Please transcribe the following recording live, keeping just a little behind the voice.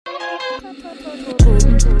Hej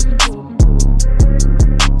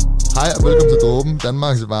og velkommen til Dråben,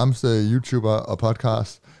 Danmarks varmeste YouTuber og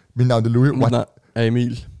podcast. Mit navn er Louis. Mit navn er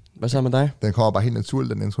Emil. Hvad så med dig? Den kommer bare helt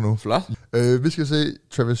naturligt, den intro nu. Flot. Vi skal se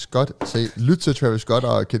Travis Scott. Lyt til Travis Scott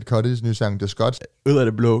og Kid Cudis nye sang, The Scotts. Ud af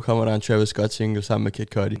det blå kommer der en Travis Scott single sammen med Kid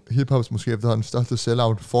Cudi. Hiphops måske efterhånden største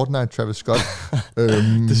sellout. Fortnite, Travis Scott.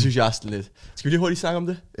 Det synes jeg også lidt. Skal vi lige hurtigt snakke om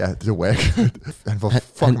det? Ja, det er whack. Han får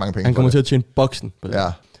fucking mange penge. Han kommer til at tjene boksen på det.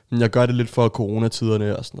 Ja. Men jeg gør det lidt for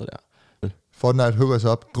coronatiderne og sådan noget der. Fortnite hugger sig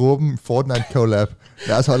op. Dråben Fortnite collab.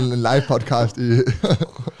 Lad os holde en live podcast i...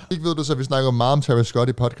 Ikke ved du, så vi snakker meget om Travis Scott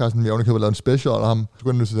i podcasten. Vi har underkøbet lavet en special om ham. Så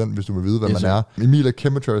gå ind til den, hvis du vil vide, hvad man er. Emil er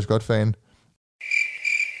kæmpe Travis Scott-fan.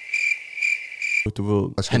 Du ved,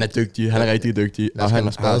 han er dygtig. Han er rigtig dygtig. Og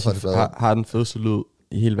han har den fedeste lyd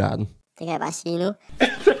i hele verden. Det kan jeg bare sige nu.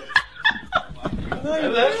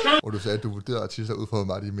 Og du sagde, at du vurderede artister ud fra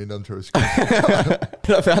meget de minder om Travis Scott.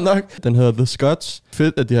 Det er fair nok. Den hedder The Scotts.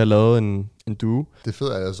 Fedt, at de har lavet en duo. Det er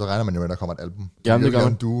fedt, at så regner man jo med, at der kommer et album. Jamen, det gør man.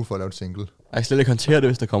 En duo for at lave et single. Jeg kan slet ikke håndtere det,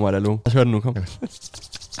 hvis der kommer et album. Lad os høre det nu, kom. Hvad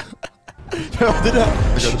var det der?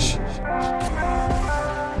 Det gør du.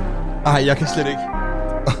 Ej, jeg kan slet ikke.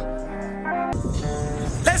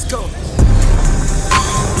 Let's go.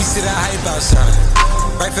 We see the hype outside.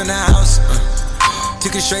 Right from the house.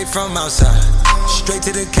 Took it straight from outside. Straight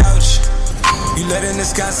to the couch. You letting the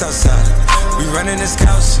Scotts outside. We running this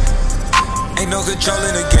couch. Ain't no control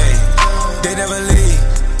in the game. They never leave.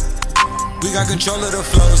 We got control of the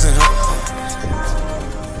flows in her.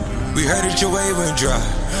 We heard that your wave went dry.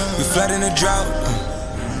 We flood in the drought.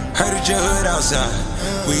 Heard that your hood outside.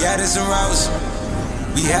 We added some routes.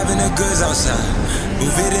 We having the goods outside.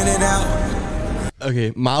 Move it in and out.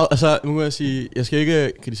 Okay, meget, altså nu må jeg sige, jeg skal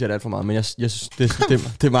ikke kritisere det alt for meget, men jeg synes,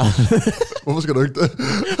 det er meget. Hvorfor skal du ikke det?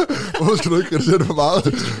 Hvorfor skal du ikke kritisere det for meget?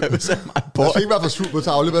 Jeg skal ikke være for super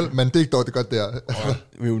tavlig, vel? Men det er ikke dog, det godt der.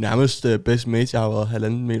 Vi er jo nærmest best mates, jeg har været 1,5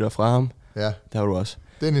 meter fra ham. Ja. Det har du også.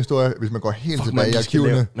 Det er en historie, hvis man går helt tilbage i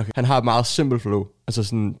arkiverne. Han har et meget simpelt flow. Altså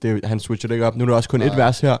sådan, han switcher det ikke op. Nu er der også kun et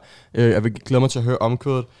vers her. Jeg vil glæde mig til at høre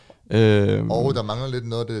omkvædet. Der mangler lidt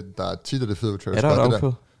noget af det, der er tit af det fede ved Travis Scott. Er der et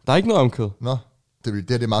omkvæd? Der er ikke noget omkvæd. Nå.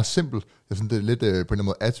 Det er meget simpelt. Det er lidt på en eller anden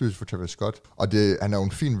måde attributes for Travis Scott. Og han er jo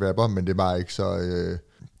en fin rapper, men det er bare ikke så...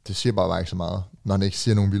 det siger bare ikke så meget, når han ikke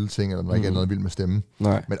siger nogle vilde ting, eller når der ikke er noget vildt med stemmen.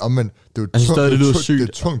 Nej. Men omvendt, det er jo det er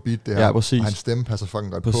et tungt beat, det her. Ja, præcis. Og hans stemme passer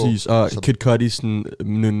fucking godt præcis. på. Og Kid Cudi sådan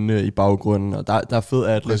nynne i baggrunden, og der er fed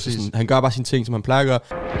at han gør bare sine ting, som han plejer at gøre.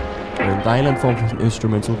 Der er en eller anden form for sådan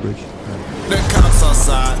instrumental bridge. The cops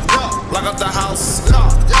outside, lock up the house.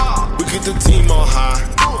 We keep the team on high.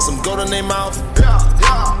 Some gold in their mouth.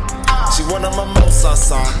 She one of my most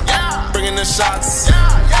outside. Bringing the shots.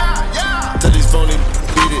 Tell these phony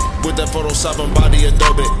beat it with that Photoshop and body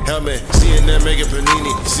Adobe helmet. Seeing them make it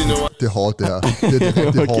panini. Det er hårdt, det her. Det er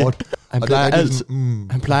rigtig hårdt.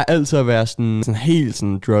 Han plejer altid at være sådan helt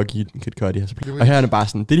sådan druggy, Kid Cudi. Og her er det bare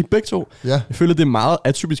sådan, det er de begge to. Ja. Jeg føler, det er meget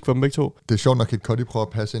atypisk for dem begge to. Det er sjovt, når Kid Cudi prøver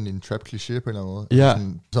at passe ind i en trap-kliché på en eller anden måde. Ja.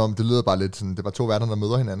 Sådan, det lyder bare lidt sådan, det var to verdener, der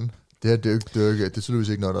møder hinanden. Det her, det er tydeligvis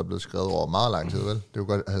ikke noget, der er blevet skrevet over meget lang tid, vel? Det er jo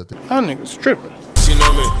godt, altså... That nigga's tripping. She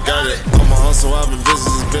know me, got it. I'm a hustle, I've been busy,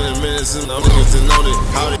 it's been a minute since I'm niggas to know it.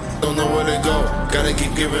 How they don't know where to go, gotta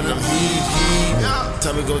keep giving them heat.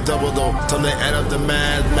 Time to go double though, time to add up the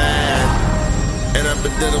mad. And I've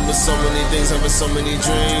been dealing with so many things, having so many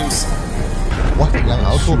dreams. What? Lang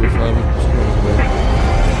outro?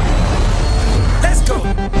 Let's go!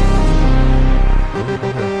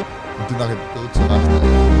 Det er nok et død til resten af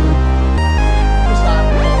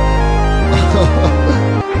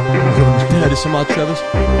det her det er så meget Travis.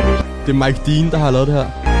 Det er Mike Dean, der har lavet det her.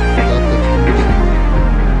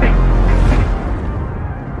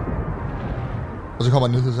 Og så kommer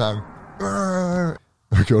han ned til sangen.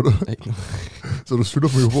 Hvad gjorde du? Så du slutter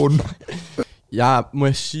på mikrofonen? Må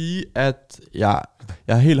jeg sige, at jeg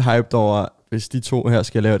er helt hyped over, hvis de to her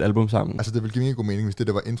skal lave et album sammen. Altså det vil give mig en god mening, hvis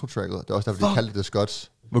det var intro-tracket. Det er også derfor, de kaldte det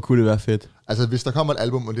Scotts. Hvor kunne det være fedt? Altså hvis der kommer et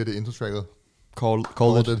album, og det er det intro-tracket. Call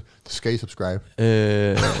it. Så skal I subscribe.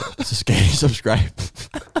 Så skal I subscribe.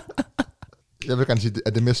 Jeg vil gerne sige,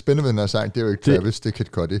 at det mere spændende ved den her sang, det er jo ikke Travis, det er Kid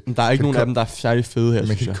Cudi. Der er ikke nogen af dem, der er særlig fede her,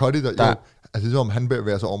 men Kid Cudi, altså det er som han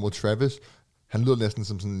bevæger sig over mod Travis. Han lyder næsten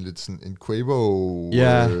som sådan lidt sådan en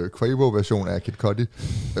Quavo-version af Kid Cudi.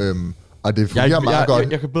 Og det fungerer meget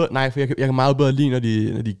godt. Jeg kan meget bedre lide, når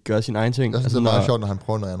de gør sin egen ting. Jeg synes, det er meget sjovt, når han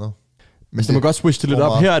prøver noget andet. Men det må godt switche det lidt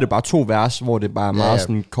op. Her er det bare 2 vers, hvor det bare er meget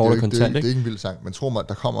sådan kort og kontant. Det er ikke en vild sang, men tro mig,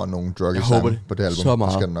 der kommer nogle druggy sange på det album. Så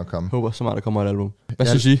meget. Det skal det nok komme. Jeg håber så meget, der kommer et album. Hvad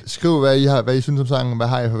synes I? Skriv, hvad I synes om sangen. Hvad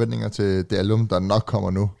har I forventninger til det album, der nok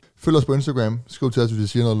kommer nu? Følg os på Instagram. Skriv til os, hvis I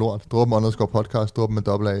siger noget lort. Dråben_podcast. Dråben med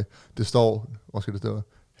dobbelt A. Det står... Hvor skal det stå?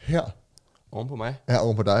 Her. Oven på mig. Her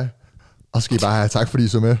oven på dig. Og skal I bare have tak, fordi I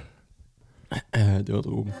så med. Det var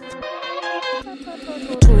Dråben.